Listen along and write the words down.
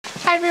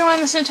Hi everyone,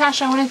 this is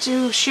Natasha. I wanted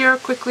to share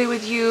quickly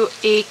with you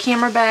a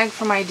camera bag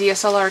for my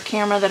DSLR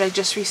camera that I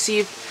just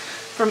received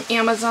from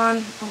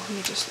Amazon. Oh, let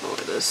me just lower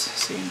this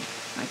so you're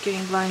not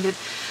getting blinded.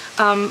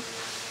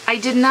 I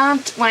did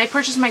not, when I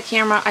purchased my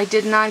camera, I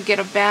did not get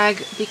a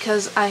bag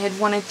because I had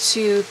wanted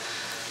to,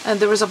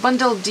 there was a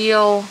bundle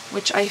deal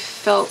which I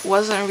felt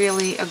wasn't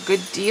really a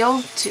good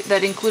deal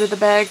that included the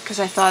bag, because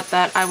I thought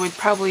that I would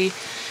probably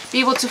be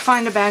able to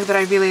find a bag that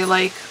I really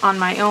like on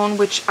my own,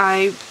 which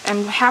I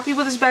am happy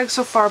with this bag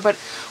so far. But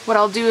what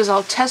I'll do is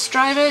I'll test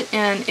drive it,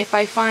 and if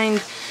I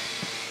find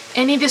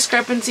any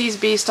discrepancies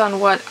based on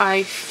what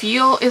I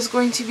feel is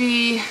going to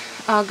be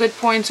good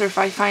points, or if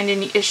I find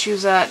any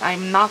issues that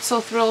I'm not so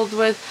thrilled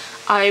with,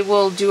 I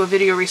will do a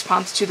video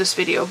response to this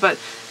video. But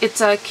it's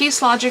a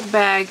Case Logic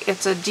bag,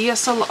 it's a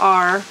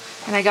DSLR,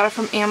 and I got it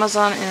from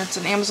Amazon, and it's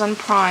an Amazon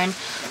Prime.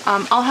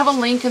 I'll have a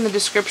link in the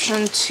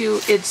description to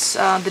its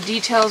the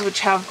details, which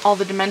have all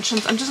the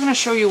dimensions. I'm just going to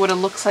show you what it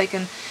looks like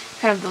and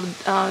kind of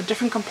the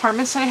different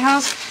compartments that it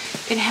has.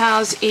 It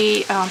has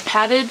a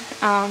padded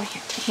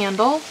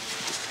handle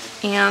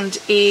and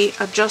a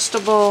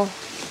adjustable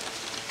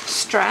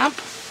strap,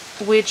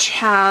 which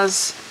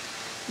has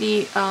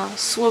the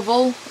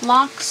swivel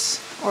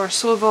locks or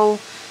swivel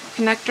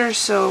connectors,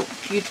 so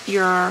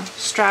your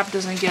strap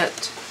doesn't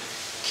get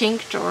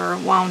kinked or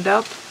wound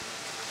up.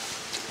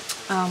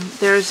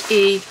 There's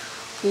a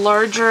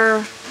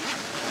larger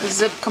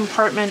zip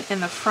compartment in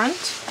the front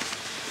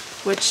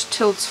which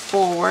tilts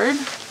forward,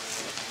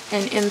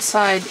 and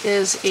inside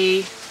is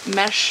a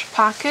mesh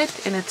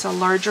pocket, and it's a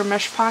larger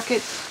mesh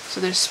pocket, so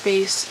there's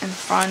space in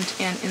front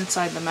and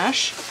inside the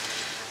mesh.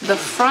 The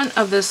front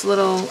of this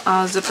little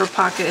zipper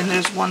pocket, and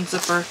there's one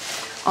zipper,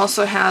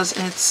 also has,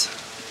 and it's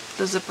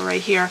the zipper right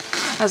here,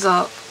 has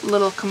a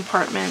little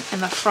compartment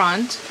in the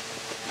front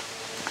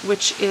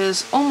which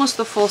is almost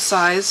the full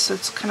size, so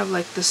it's kind of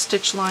like the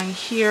stitch line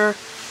here,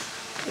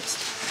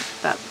 it's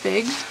that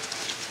big.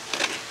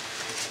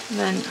 And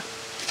then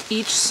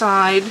each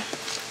side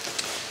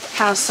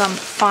has some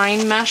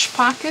fine mesh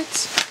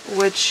pockets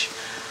which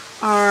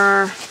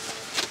are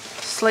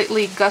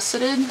slightly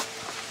gusseted.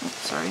 Oh,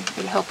 sorry, it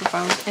would help if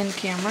I was in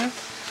camera.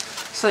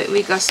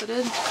 Slightly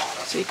gusseted,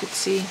 so you could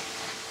see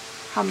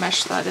how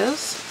meshed that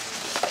is.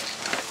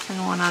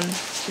 And one on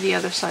the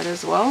other side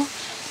as well.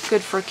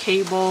 Good for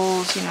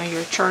cables, you know,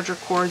 your charger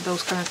cord,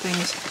 those kind of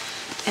things.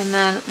 And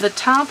then the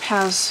top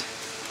has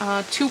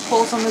two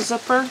pulls on the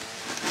zipper,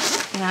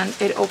 and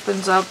it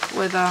opens up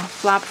with a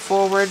flap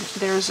forward.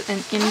 There's an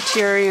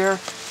interior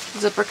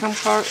zipper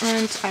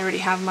compartment. I already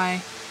have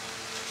my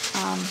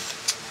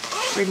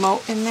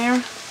remote in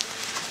there,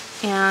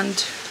 and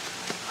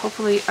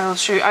hopefully I'll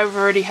show you. I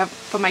already have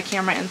put my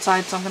camera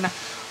inside, so I'm gonna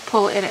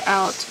pull it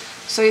out.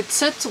 So it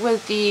sits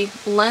with the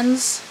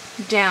lens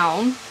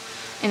down,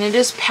 and it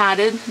is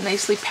padded,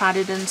 nicely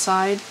padded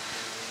inside.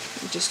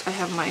 I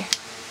have my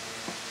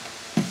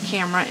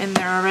camera in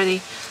there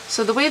already.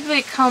 So the way that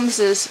it comes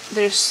is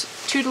there's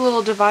two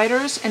little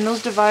dividers, and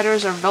those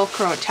dividers are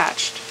Velcro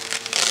attached.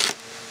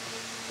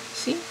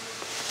 See?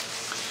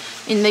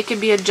 And they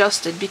can be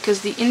adjusted because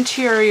the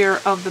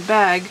interior of the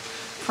bag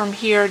from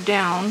here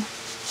down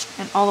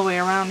and all the way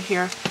around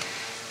here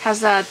has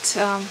that,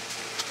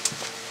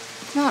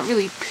 it's not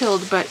really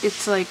pilled, but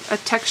it's like a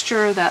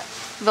texture that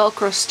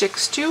Velcro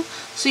sticks to,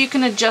 so you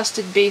can adjust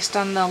it based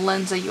on the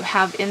lens that you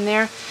have in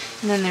there.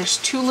 And then there's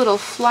two little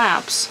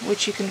flaps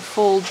which you can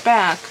fold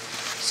back,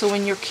 so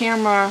when your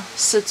camera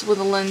sits with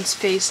the lens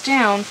face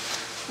down,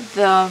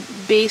 the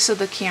base of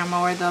the camera,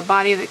 or the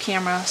body of the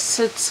camera,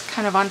 sits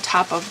kind of on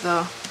top of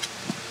the,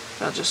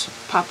 I'll just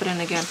pop it in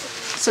again,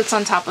 sits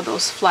on top of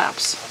those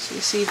flaps. So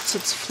you see it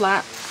sits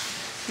flat,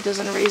 it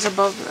doesn't raise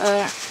above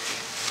there.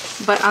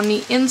 But on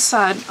the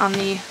inside, on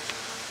the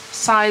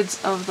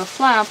sides of the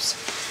flaps,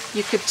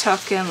 you could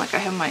tuck in, like I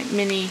have my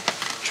mini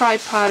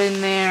tripod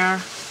in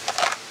there,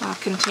 a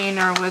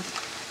container with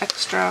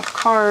extra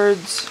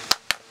cards.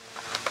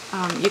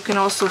 You can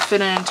also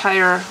fit an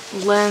entire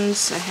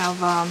lens. I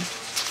have a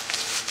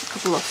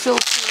couple of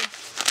filter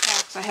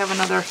packs. I have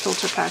another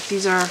filter pack.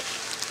 These are,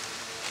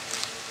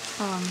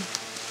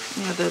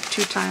 you know, the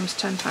 2x,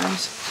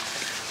 10x.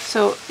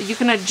 So you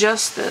can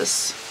adjust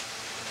this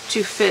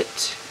to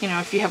fit, you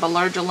know, if you have a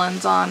larger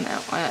lens on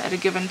at a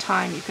given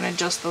time, you can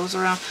adjust those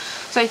around.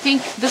 So I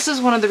think this is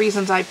one of the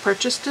reasons I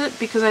purchased it,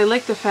 because I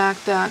like the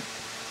fact that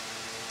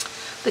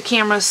the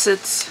camera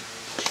sits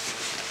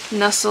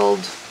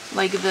nestled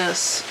like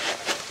this.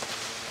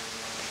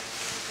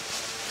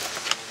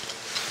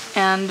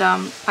 And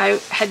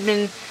I had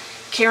been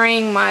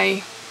carrying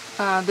my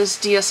this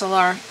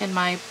DSLR in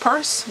my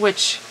purse,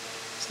 which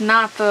is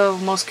not the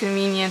most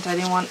convenient. I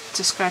didn't want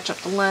to scratch up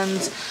the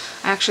lens.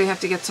 I actually have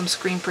to get some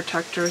screen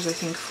protectors, I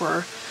think,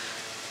 for,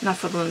 not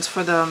for the lens,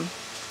 for the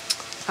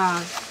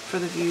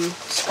view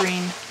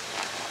screen.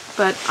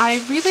 But I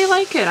really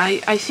like it.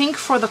 I think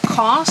for the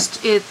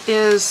cost, it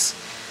is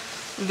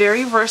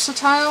very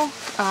versatile.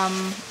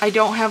 I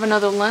don't have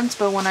another lens,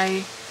 but when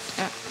I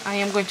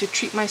am going to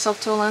treat myself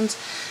to a lens,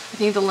 I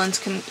think the lens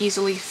can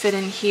easily fit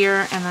in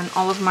here, and then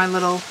all of my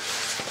little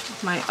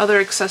my other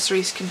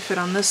accessories can fit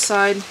on this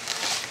side.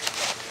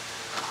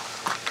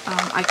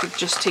 I could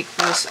just take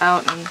this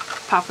out and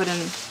pop it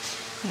in,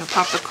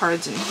 pop the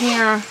cards in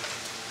here.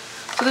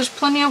 So there's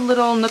plenty of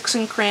little nooks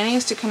and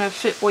crannies to kind of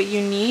fit what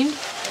you need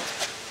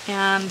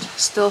and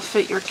still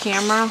fit your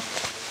camera.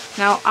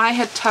 Now I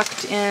had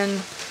tucked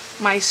in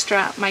my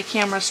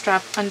camera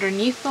strap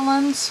underneath the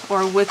lens,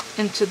 or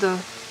into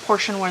the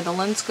portion where the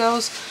lens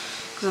goes,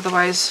 because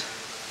otherwise,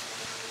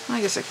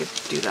 I guess I could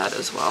do that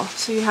as well.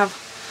 So you have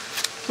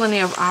plenty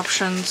of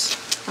options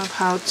of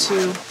how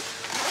to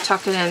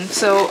tuck it in.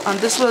 So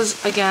this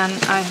was, again,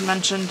 I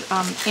mentioned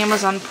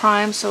Amazon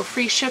Prime, so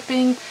free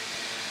shipping,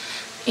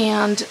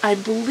 and I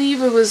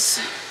believe it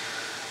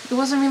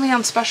wasn't really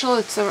on special.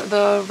 It's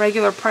the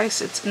regular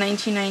price. It's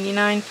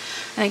 $19.99,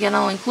 and again,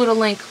 I'll include a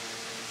link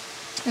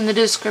in the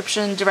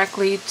description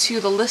directly to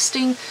the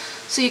listing,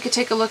 so you could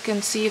take a look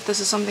and see if this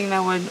is something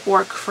that would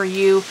work for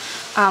you.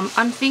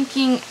 I'm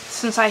thinking,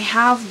 since I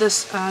have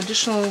this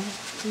additional,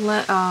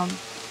 well,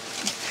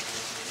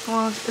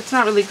 it's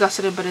not really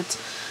gusseted, but it's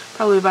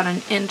probably about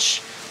an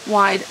inch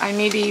wide, I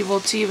may be able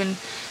to even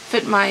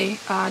fit my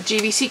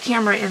JVC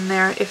camera in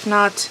there. If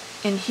not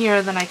in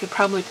here, then I could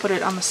probably put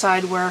it on the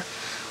side where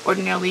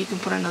ordinarily you can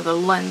put another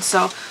lens,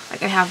 so I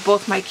can have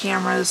both my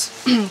cameras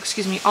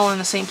excuse me, all in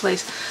the same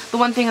place. The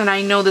one thing that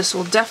I know this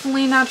will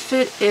definitely not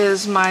fit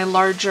is my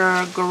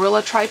larger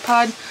Gorilla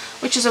tripod,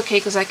 which is okay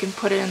because I can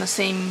put it in the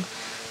same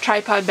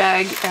tripod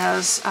bag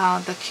as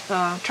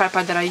the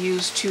tripod that I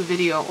use to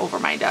video over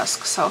my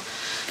desk. So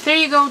there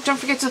you go. Don't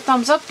forget to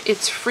thumbs up.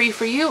 It's free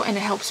for you and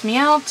it helps me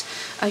out.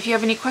 If you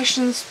have any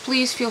questions,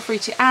 please feel free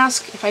to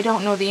ask. If I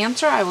don't know the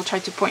answer, I will try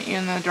to point you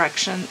in the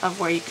direction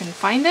of where you can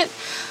find it.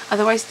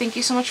 Otherwise, thank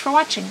you so much for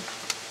watching.